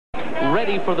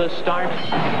ready for the start.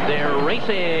 They're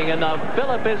racing in the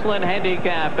Iselin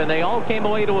Handicap, and they all came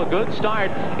away to a good start,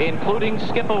 including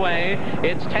Skip Away.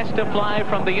 It's Testify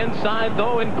from the inside,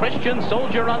 though, and Christian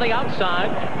Soldier on the outside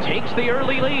takes the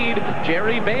early lead.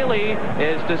 Jerry Bailey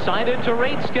has decided to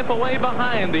rate Skip Away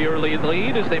behind the early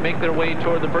lead as they make their way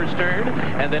toward the first turn.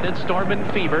 And then it's Stormin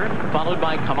Fever, followed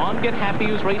by Come On Get Happy,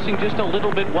 who's racing just a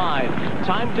little bit wide.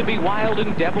 Time to Be Wild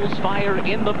and Devil's Fire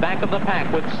in the back of the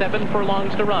pack with 7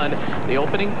 furlongs to run. The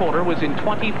opening quarter was in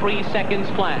 23 seconds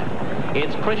flat.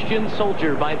 It's Christian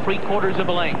Soldier by 3/4 of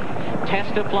a length.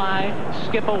 Testify,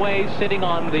 Skip Away sitting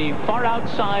on the far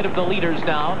outside of the leaders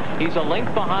now. He's a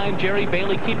length behind. Jerry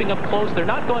Bailey keeping up close. They're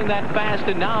not going that fast,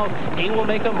 and now he will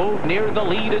make a move near the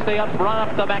lead as they run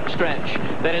up the backstretch.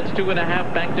 Then it's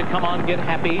 2.5 back to Come On Get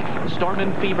Happy.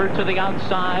 Stormin Fever to the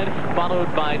outside,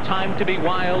 followed by Time to Be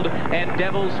Wild and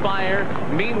Devil's Fire.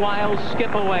 Meanwhile,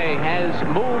 Skip Away has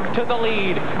moved to the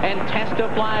lead, and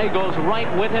Testify goes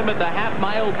right with him at the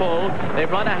half-mile pole. They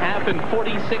run a half in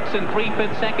 46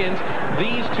 3/5 seconds.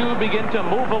 These two begin to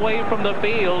move away from the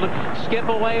field. Skip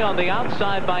Away on the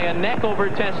outside by a neck over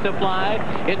Testify.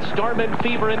 It's Stormin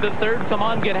Fever into third. Come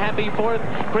On Get Happy fourth.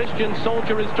 Christian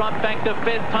Soldier is dropped back to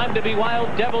fifth. Time to Be Wild,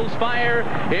 Devil's Fire.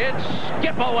 It's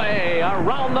Skip Away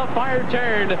around the far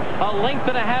turn. A length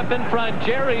and a half in front.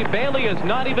 Jerry Bailey has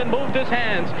not even moved his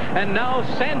hands. And now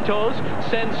Santos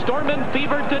sends Stormin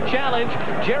Fever to challenge.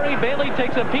 Jerry Bailey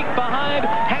takes a peek behind.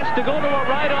 Has to go to a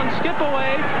ride on Skip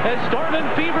Away as Stormin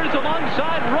Fever's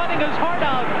alongside, running his heart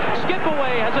out. Skip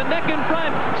Away has a neck in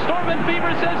front. Stormin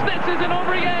Fever says this isn't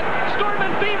over yet.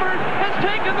 Stormin Fever has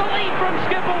taken the lead from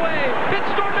Skip Away. It's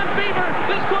Stormin Fever.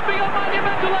 This could be a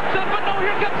monumental upset, but no,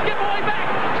 here comes Skip Away back.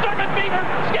 Stormin Fever,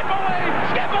 Skip Away.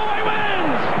 Skip Away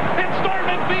wins. It's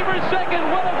Stormin Fever's second.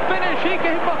 What a finish. He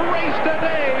gave a race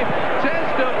today.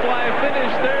 Testify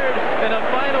finished third in a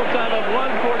final time of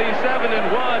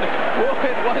 1:47.1. Boy,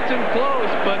 it wasn't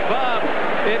close, but Bob,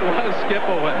 it was Skip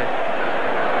Away.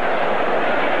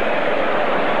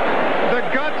 The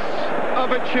guts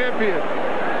of a champion.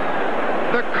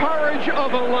 The courage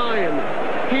of a lion.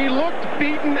 He looked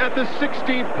beaten at the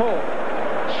 16th pole.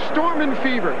 Stormin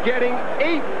Fever getting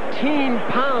 18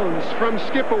 pounds from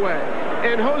Skip Away.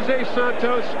 And Jose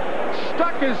Santos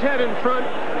stuck his head in front,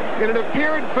 and it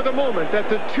appeared for the that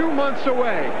the 2 months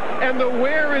away and the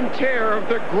wear and tear of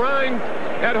the grind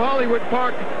at Hollywood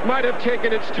Park might have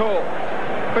taken its toll.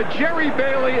 But Jerry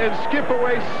Bailey and Skip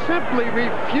Away simply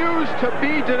refused to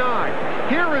be denied.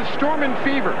 Here is Stormin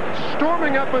Fever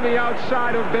storming up on the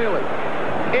outside of Bailey.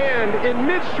 And in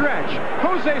mid-stretch,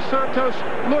 Jose Santos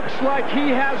looks like he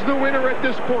has the winner at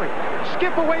this point.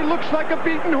 Skip Away looks like a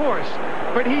beaten horse,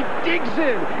 but he digs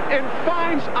in and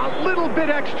finds a little bit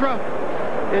extra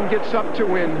and gets up to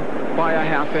win by a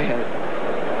half a head.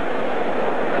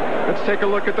 Let's take a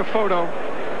look at the photo.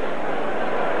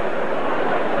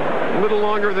 A little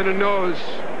longer than a nose.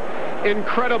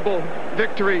 Incredible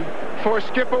victory for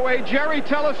Skip Away. Jerry,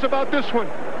 tell us about this one.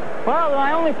 Well,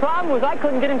 my only problem was I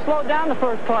couldn't get him slowed down the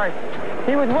first part.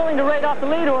 He was willing to rate off the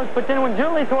lead horse, but then when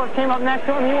Julie's horse came up next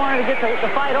to him, he wanted to get the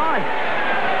fight on.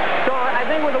 So I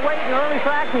think with the weight in the early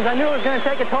fractions, I knew it was going to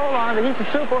take a toll on him, but he's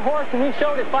a super horse, and he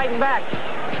showed it fighting back.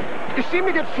 You seem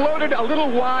to get floated a little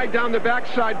wide down the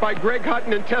backside by Greg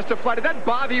Hutton and Testify. Did that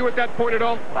bother you at that point at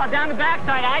all? Well, down the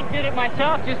backside, I did it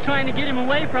myself, just trying to get him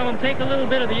away from him, take a little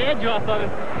bit of the edge off of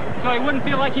him, so he wouldn't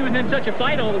feel like he was in such a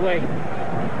fight all the way.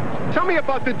 Tell me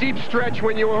about the deep stretch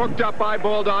when you were hooked up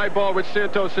eyeball to eyeball with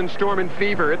Santos and Stormin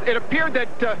Fever. It appeared that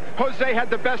Jose had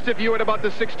the best of you at about the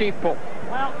 16th pole.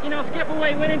 Well, you know, Skip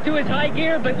Away went into his high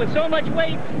gear, but with so much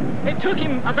weight, it took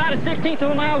him about a 16th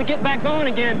of a mile to get back going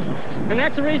again. And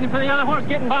that's the reason for the other horse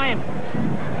getting by him.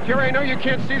 Jerry, I know you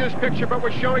can't see this picture, but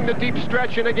we're showing the deep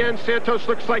stretch, and again, Santos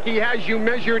looks like he has you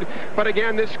measured, but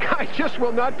again, this guy just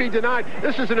will not be denied.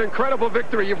 This is an incredible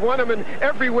victory. You've won him in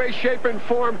every way, shape, and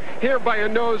form, here by a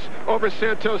nose over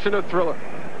Santos in a thriller.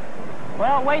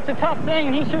 Well, weight's a tough thing,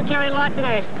 and he sure carried a lot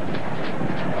today.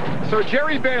 So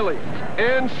Jerry Bailey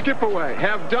and Skip Away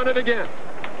have done it again,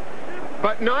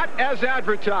 but not as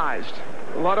advertised.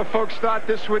 A lot of folks thought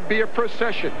this would be a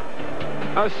procession.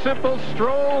 A simple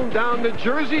stroll down the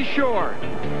Jersey Shore.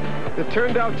 It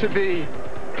turned out to be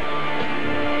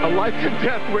a life and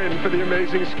death win for the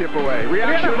amazing Skip Away. We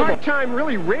had a hard time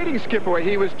really rating Skip Away.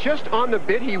 He was just on the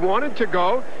bit. He wanted to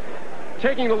go.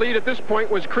 Taking the lead at this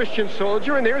point was Christian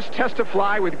Soldier, and there's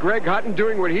Testify with Greg Hutton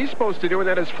doing what he's supposed to do, and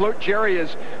that is float Jerry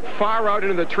as far out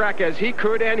into the track as he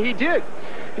could, and he did.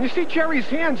 And you see Jerry's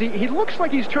hands, he looks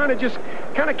like he's trying to just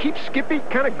kind of keep Skippy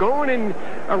kind of going in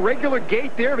a regular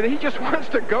gait there, but he just wants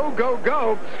to go, go,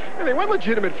 go. And they went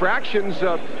legitimate fractions,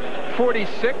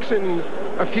 2:46 and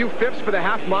a few fifths for the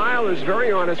half mile is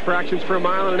very honest fractions for a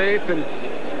mile and an eighth. And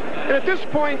at this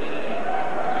point,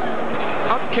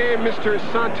 up came Mr.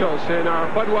 Santos and our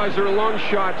Budweiser long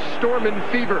shot, Stormin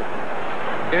Fever.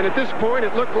 And at this point,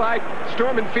 it looked like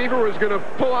Stormin Fever was going to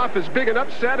pull off as big an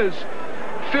upset as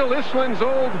Phil Islin's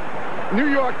old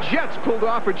New York Jets pulled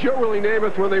off with Joe Willie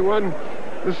Namath when they won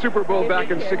the Super Bowl back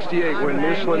in '68 when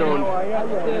Iselin owned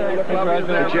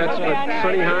the Jets. But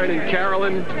Sonny Hine and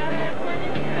Carolyn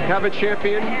have a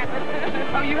champion.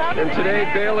 And today,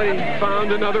 Bailey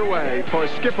found another way for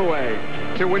Skip Away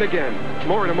to win again.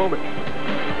 More in a moment.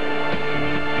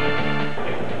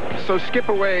 So Skip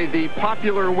Away, the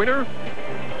popular winner,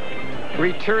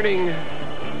 returning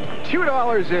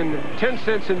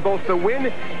 $2.10 in both the win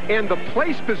and the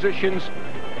place positions.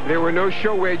 There were no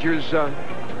show wagers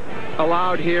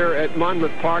allowed here at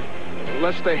Monmouth Park,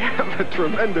 unless they have a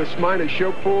tremendous minus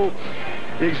show pool.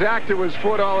 The exacta was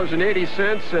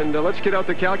 $4.80, and let's get out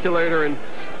the calculator and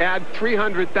add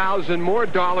 $300,000 more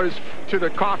dollars to the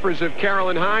coffers of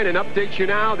Carolyn Hine, and update you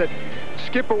now that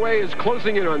Skip Away is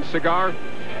closing in on Cigar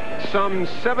some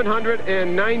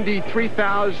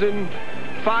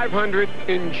 $793,500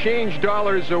 and change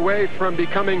dollars away from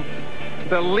becoming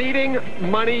the leading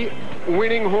money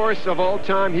winning horse of all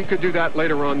time. He could do that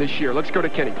later on this year. Let's go to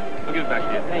Kenny. I'll give it back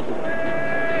to you. Thank you.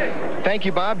 Thank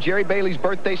you, Bob. Jerry Bailey's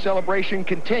birthday celebration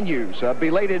continues. A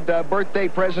belated birthday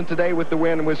present today with the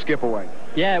win with Skip Away.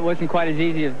 Yeah, it wasn't quite as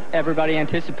easy as everybody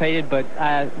anticipated, but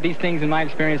these things, in my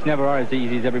experience, never are as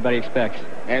easy as everybody expects.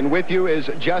 And with you is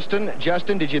Justin.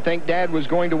 Justin, did you think Dad was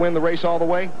going to win the race all the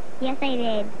way? Yes, I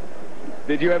did.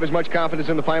 Did you have as much confidence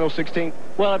in the final 16?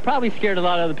 Well, it probably scared a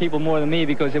lot of other people more than me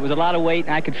because it was a lot of weight,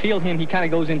 and I could feel him. He kind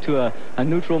of goes into a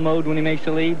neutral mode when he makes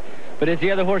the lead. But as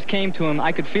the other horse came to him,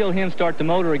 I could feel him start the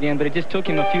motor again, but it just took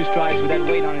him a few strides with that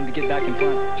weight on him to get back in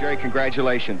front. Jerry,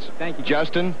 congratulations. Thank you.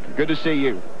 Justin, good to see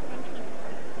you.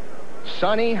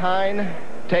 Sonny Hine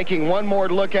taking one more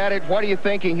look at it. What are you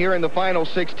thinking here in the final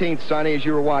 16th, Sonny, as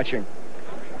you were watching?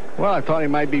 Well, I thought he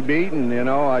might be beaten, you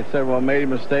know. I said, well, made a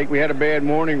mistake. We had a bad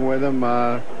morning with him.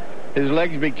 His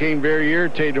legs became very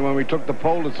irritated when we took the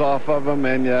poultice off of him,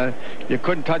 and you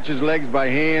couldn't touch his legs by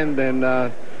hand. And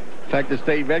in fact, the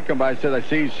state vet come by, said, I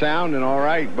see he's sound and all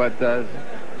right, but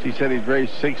she said he's very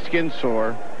skin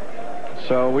sore.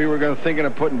 So we were thinking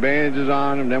of putting bandages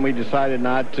on him, then we decided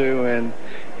not to. And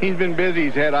he's been busy.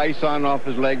 He's had ice on off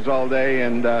his legs all day,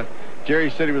 and Jerry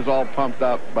said he was all pumped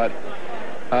up, but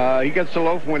he gets the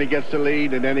loaf when he gets the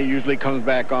lead, and then he usually comes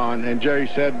back on. And Jerry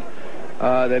said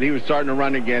that he was starting to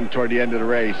run again toward the end of the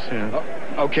race. Yeah.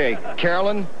 Okay,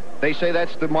 Carolyn, they say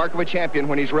that's the mark of a champion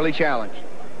when he's really challenged.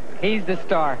 He's the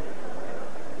star.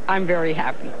 I'm very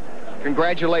happy.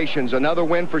 Congratulations. Another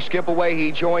win for Skip Away.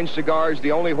 He joins Cigars,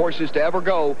 the only horses to ever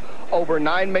go over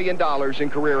 $9 million in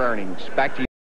career earnings. Back to you.